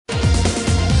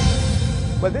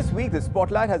Well, this week, the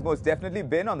spotlight has most definitely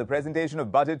been on the presentation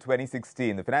of Budget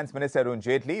 2016. The Finance Minister, Arun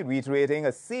Jaitley, reiterating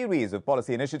a series of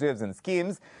policy initiatives and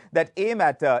schemes that aim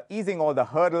at easing all the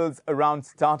hurdles around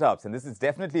startups. And this is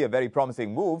definitely a very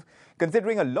promising move,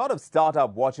 considering a lot of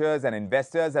startup watchers and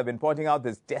investors have been pointing out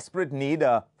this desperate need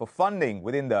for funding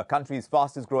within the country's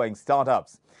fastest growing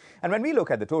startups. And when we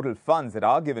look at the total funds that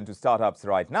are given to startups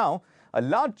right now, a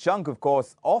large chunk, of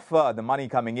course, of the money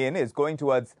coming in is going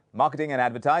towards marketing and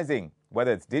advertising.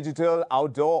 Whether it's digital,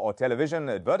 outdoor or television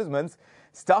advertisements,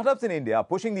 startups in India are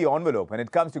pushing the envelope when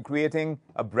it comes to creating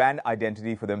a brand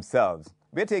identity for themselves.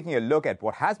 We're taking a look at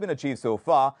what has been achieved so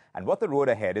far and what the road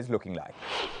ahead is looking like.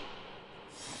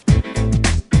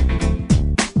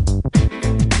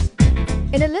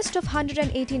 In a list of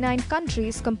 189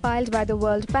 countries compiled by the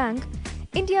World Bank,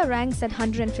 India ranks at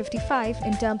 155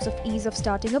 in terms of ease of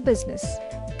starting a business.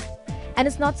 And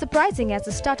it's not surprising as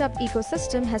the startup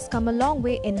ecosystem has come a long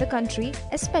way in the country,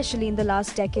 especially in the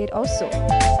last decade or so.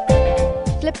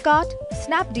 Flipkart,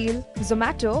 Snapdeal,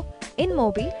 Zomato,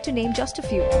 InMobi, to name just a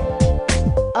few.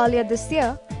 Earlier this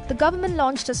year, the government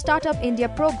launched a Startup India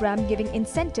program giving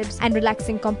incentives and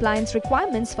relaxing compliance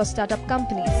requirements for startup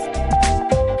companies.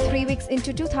 3 weeks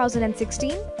into 2016,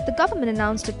 the government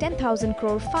announced a 10,000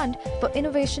 crore fund for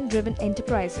innovation-driven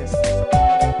enterprises.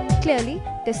 Clearly,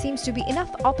 there seems to be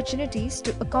enough opportunities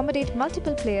to accommodate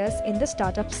multiple players in the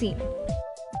startup scene.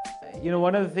 You know,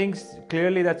 one of the things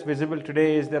clearly that's visible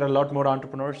today is there are a lot more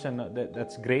entrepreneurs, and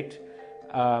that's great.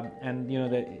 And you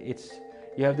know,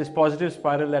 you have this positive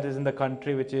spiral that is in the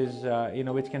country, which is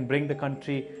which can bring the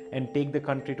country and take the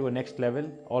country to a next level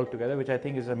altogether, which I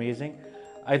think is amazing.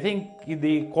 I think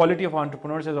the quality of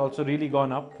entrepreneurs has also really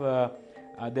gone up.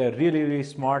 They're really, really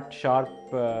smart, sharp,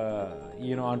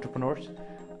 entrepreneurs.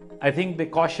 I think the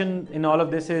caution in all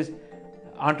of this is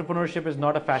entrepreneurship is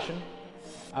not a fashion.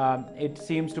 It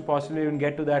seems to possibly even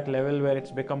get to that level where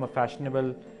it's become a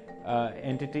fashionable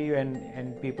entity,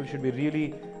 and people should be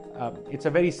really, it's a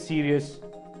very serious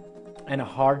and a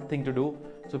hard thing to do.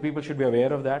 So people should be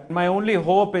aware of that. My only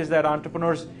hope is that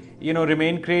entrepreneurs,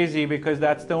 remain crazy, because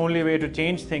that's the only way to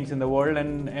change things in the world.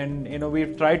 And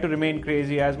we've tried to remain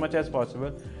crazy as much as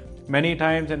possible. Many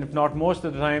times, and if not most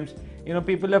of the times,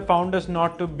 people have found us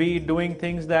not to be doing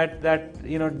things that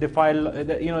defy. Most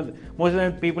of the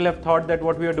time, people have thought that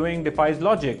what we are doing defies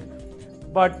logic.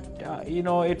 But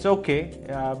it's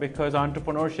okay because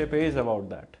entrepreneurship is about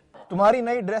that. तुम्हारी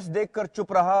नई dress देखकर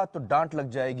चुप रहा तो डांट लग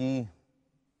जाएगी.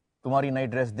 तुम्हारी नई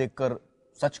ड्रेस देखकर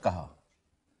सच कहा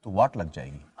तो वाट लग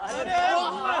जाएगी.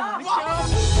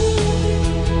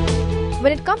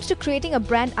 When it comes to creating a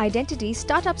brand identity,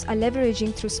 startups are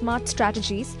leveraging through smart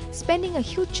strategies, spending a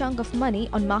huge chunk of money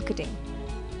on marketing.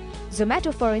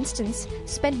 Zomato, for instance,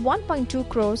 spent 1.2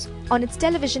 crores on its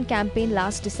television campaign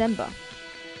last December.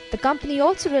 The company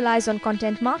also relies on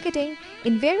content marketing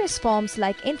in various forms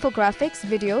like infographics,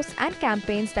 videos, and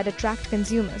campaigns that attract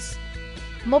consumers.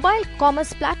 Mobile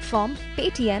commerce platform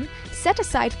Paytm set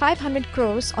aside 500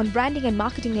 crores on branding and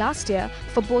marketing last year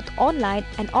for both online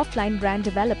and offline brand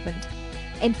development.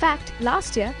 In fact,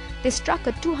 last year, they struck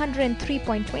a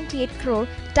 203.28 crore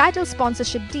title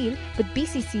sponsorship deal with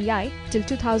BCCI till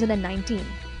 2019.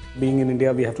 Being in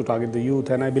India, we have to target the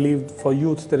youth, and I believe for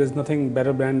youth there is nothing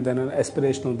better brand than an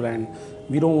aspirational brand.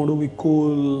 We don't want to be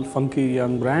cool, funky,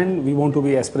 young brand. We want to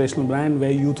be aspirational brand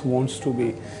where youth wants to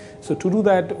be. So to do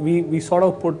that, we sort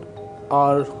of put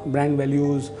our brand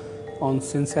values on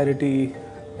sincerity,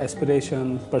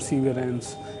 aspiration,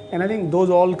 perseverance. And I think those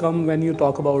all come when you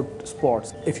talk about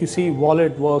sports. If you see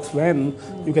wallet works when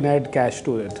you can add cash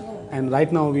to it. And right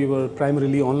now we were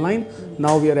primarily online.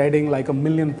 Now we are adding like 1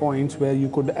 million points where you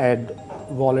could add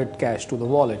wallet cash to the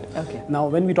wallet. Okay. Now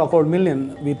when we talk about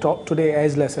million, we talk today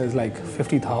as less as like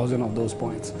 50,000 of those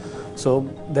points. So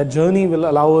that journey will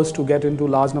allow us to get into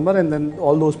large number, and then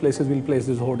all those places will place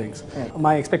these hoardings. Yeah.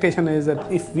 My expectation is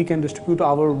that if we can distribute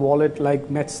our wallet like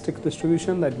matchstick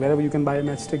distribution, that wherever you can buy a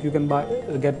matchstick, you can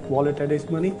get wallet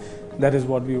added money. That is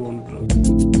what we want to do.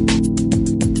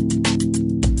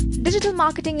 Digital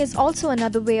marketing is also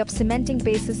another way of cementing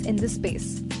bases in this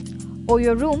space.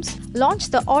 Oyo Rooms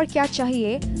launched the Aur Kya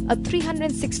Chahiye, a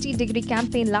 360-degree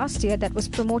campaign last year that was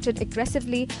promoted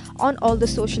aggressively on all the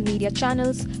social media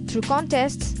channels through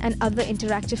contests and other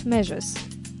interactive measures.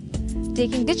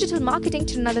 Taking digital marketing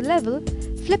to another level,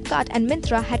 Flipkart and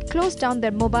Myntra had closed down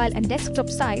their mobile and desktop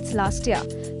sites last year,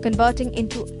 converting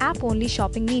into app-only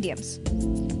shopping mediums.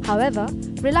 However,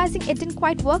 realizing it didn't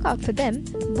quite work out for them,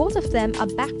 both of them are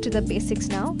back to the basics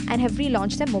now and have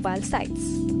relaunched their mobile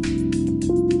sites.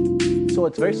 So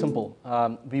it's very simple.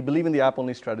 We believe in the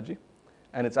app-only strategy,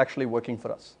 and it's actually working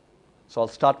for us. So I'll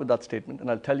start with that statement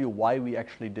and I'll tell you why we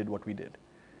actually did what we did.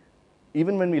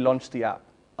 Even when we launched the app,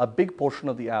 a big portion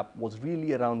of the app was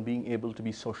really around being able to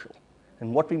be social.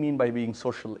 And what we mean by being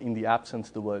social in the app sense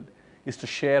of the word is to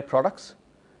share products,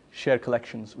 share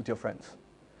collections with your friends.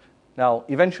 Now,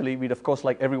 eventually, we'd of course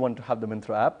like everyone to have the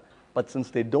Myntra app, but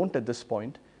since they don't at this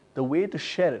point, the way to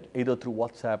share it, either through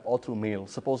WhatsApp or through mail,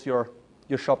 suppose you're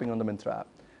shopping on the Myntra app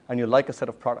and you like a set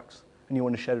of products and you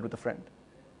want to share it with a friend.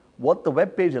 What the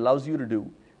web page allows you to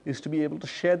do is to be able to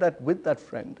share that with that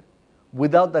friend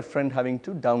without that friend having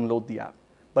to download the app.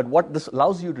 But what this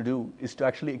allows you to do is to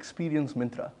actually experience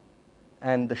Myntra,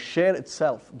 and the share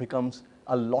itself becomes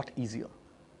a lot easier,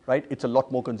 right? It's a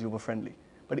lot more consumer friendly.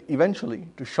 But eventually,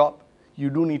 to shop,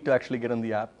 you do need to actually get on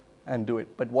the app and do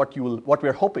it. But what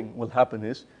we're hoping will happen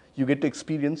is you get to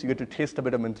experience, you get to taste a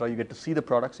bit of Myntra, you get to see the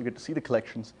products, you get to see the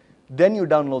collections, then you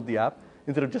download the app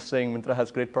instead of just saying Myntra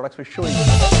has great products, we're showing you.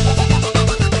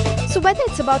 So whether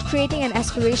it's about creating an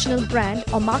aspirational brand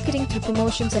or marketing through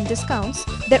promotions and discounts,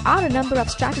 there are a number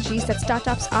of strategies that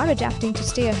startups are adapting to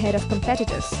stay ahead of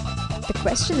competitors. The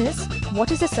question is, what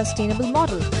is a sustainable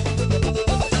model?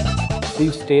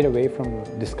 We've stayed away from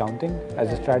discounting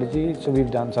as a strategy, so we've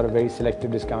done sort of very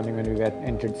selective discounting when we've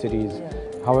entered cities.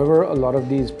 However, a lot of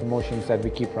these promotions that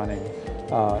we keep running,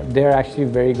 they're actually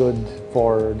very good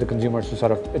for the consumers to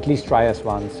sort of at least try us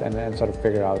once and sort of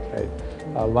figure out, right?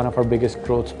 One of our biggest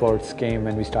growth spurts came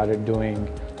when we started doing,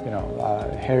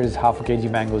 here's half a kg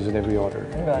mangoes with every order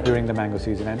during the mango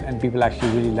season, and people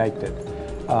actually really liked it.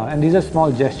 And these are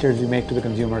small gestures we make to the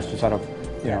consumers to sort of,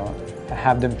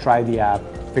 have them try the app,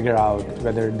 figure out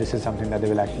whether this is something that they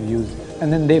will actually use,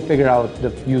 and then they figure out the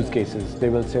use cases. They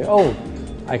will say, oh,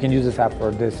 I can use this app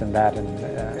for this and that,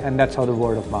 and that's how the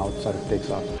word of mouth sort of takes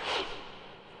off.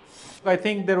 I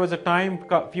think there was a time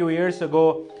a few years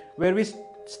ago where we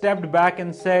stepped back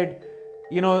and said,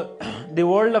 the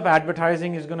world of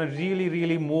advertising is going to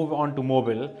really move on to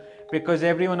mobile, because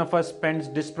every one of us spends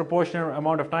disproportionate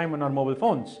amount of time on our mobile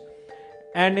phones.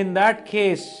 And in that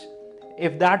case,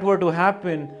 if that were to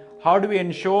happen, how do we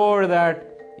ensure that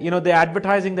the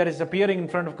advertising that is appearing in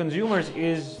front of consumers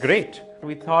is great?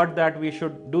 We thought that we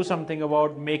should do something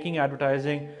about making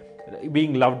advertising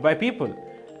being loved by people.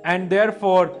 And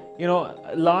therefore,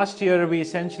 last year we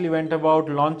essentially went about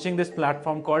launching this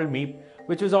platform called Meep,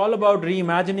 which was all about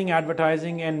reimagining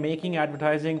advertising and making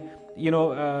advertising,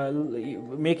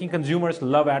 making consumers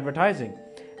love advertising.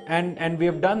 And we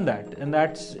have done that. And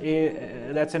that's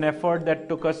an effort that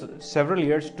took us several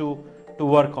years to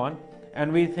work on.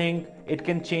 And we think it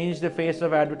can change the face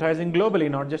of advertising globally,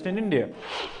 not just in India.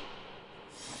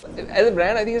 As a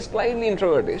brand, I think it's slightly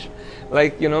introvertish.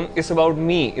 It's about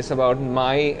me, it's about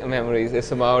my memories,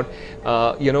 it's about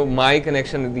my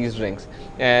connection with these drinks,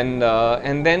 and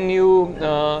then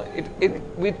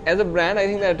as a brand, I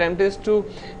think the attempt is to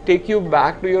take you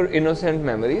back to your innocent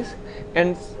memories,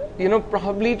 and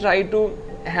probably try to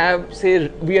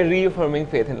we are reaffirming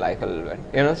faith in life a little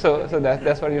bit. So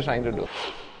that's what you're trying to do.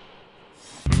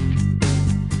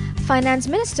 Finance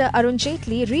Minister Arun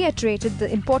Jaitley reiterated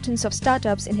the importance of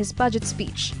startups in his budget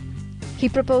speech. He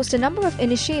proposed a number of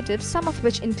initiatives, some of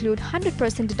which include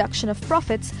 100% deduction of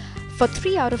profits for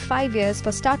 3 out of 5 years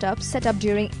for startups set up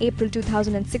during April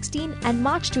 2016 and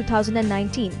March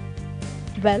 2019.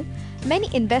 Well, many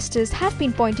investors have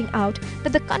been pointing out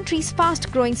that the country's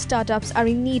fast-growing startups are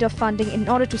in need of funding in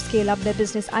order to scale up their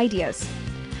business ideas.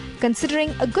 Considering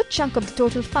a good chunk of the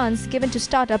total funds given to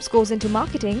startups goes into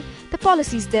marketing, the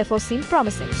policies therefore seem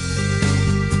promising.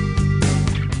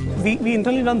 We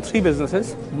internally run 3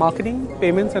 businesses: marketing,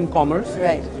 payments and commerce.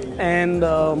 Right. And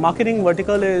marketing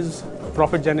vertical is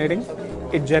profit generating.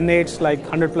 It generates like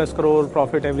 100 plus crore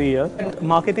profit every year. And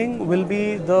marketing will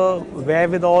be the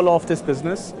wherewithal of this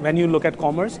business. When you look at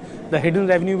commerce, the hidden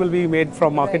revenue will be made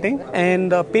from marketing. Right.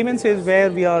 And payments is where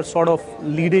we are sort of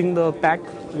leading the pack.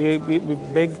 We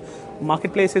big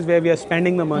marketplaces where we are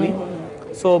spending the money.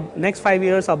 Mm-hmm. So next 5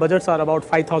 years, our budgets are about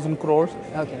 5,000 crores.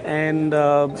 Okay. And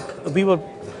we were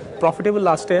profitable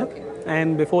last year. Okay.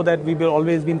 And before that, we will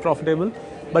always been profitable.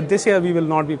 But this year we will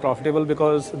not be profitable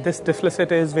because this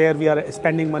deficit is where we are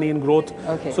spending money in growth.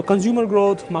 Okay. So consumer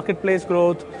growth, marketplace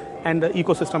growth, and the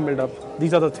ecosystem build-up.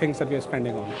 These are the things that we are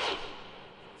spending on.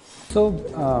 So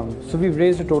we've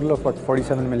raised a total of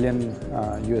 47 million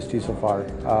USD so far.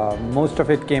 Most of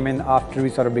it came in after we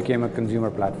sort of became a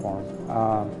consumer platform.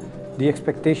 The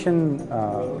expectation,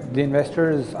 the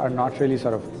investors are not really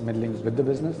sort of meddling with the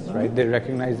business, right? They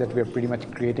recognize that we are pretty much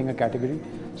creating a category.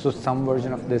 So some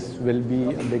version of this will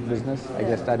be a big business. I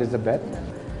guess that is a bet.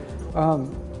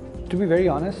 To be very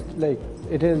honest,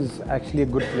 it is actually a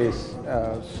good place.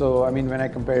 So, I mean, when I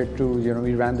compare it to,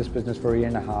 we ran this business for a year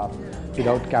and a half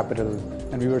without capital,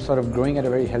 and we were sort of growing at a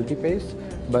very healthy pace.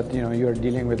 But you're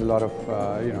dealing with a lot of,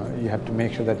 you have to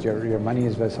make sure that your money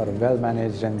is well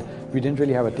managed, and we didn't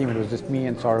really have a team. It was just me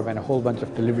and Saurav and a whole bunch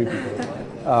of delivery people.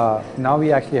 Now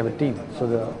we actually have a team,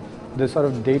 so the sort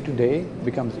of day-to-day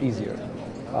becomes easier.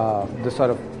 The sort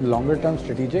of longer-term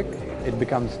strategic, it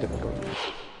becomes difficult.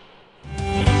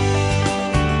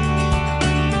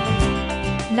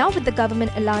 Now with the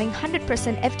government allowing 100%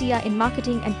 FDI in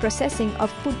marketing and processing of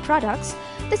food products,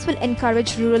 this will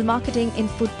encourage rural marketing in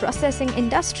food processing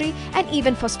industry and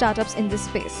even for startups in this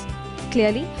space.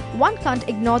 Clearly, one can't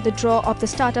ignore the draw of the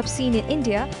startup scene in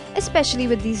India, especially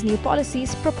with these new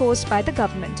policies proposed by the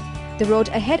government. The road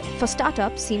ahead for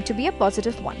startups seemed to be a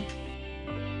positive one.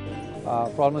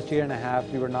 For almost a year and a half,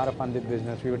 we were not a funded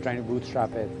business. We were trying to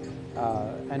bootstrap it.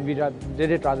 And we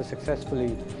did it rather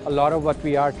successfully. A lot of what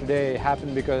we are today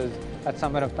happened because at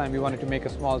some point of time we wanted to make a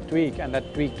small tweak, and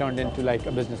that tweak turned into like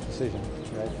a business decision,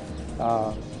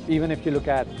 right? Even if you look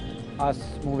at us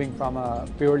moving from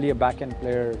purely a back-end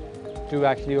player to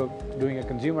actually doing a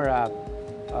consumer app,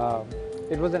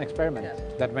 it was an experiment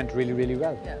that went really, really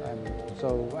well.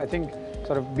 So I think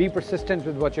sort of be persistent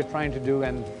with what you're trying to do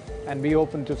and be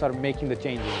open to sort of making the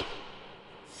changes.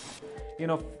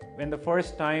 When the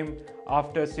first time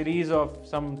after a series of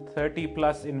some 30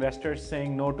 plus investors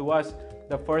saying no to us,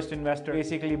 the first investor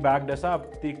basically backed us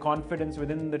up. The confidence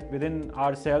within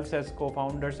ourselves as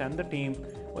co-founders and the team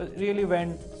really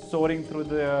went soaring through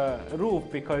the roof,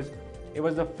 because it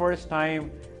was the first time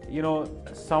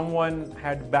someone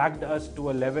had backed us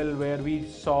to a level where we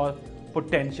saw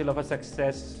potential of a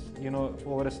success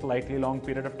over a slightly long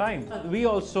period of time. We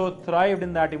also thrived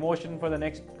in that emotion for the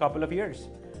next couple of years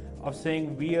of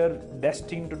saying we are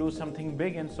destined to do something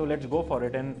big, and so let's go for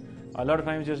it. And a lot of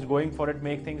times just going for it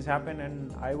make things happen,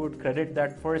 and I would credit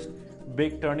that first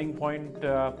big turning point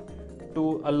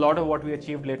to a lot of what we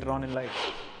achieved later on in life.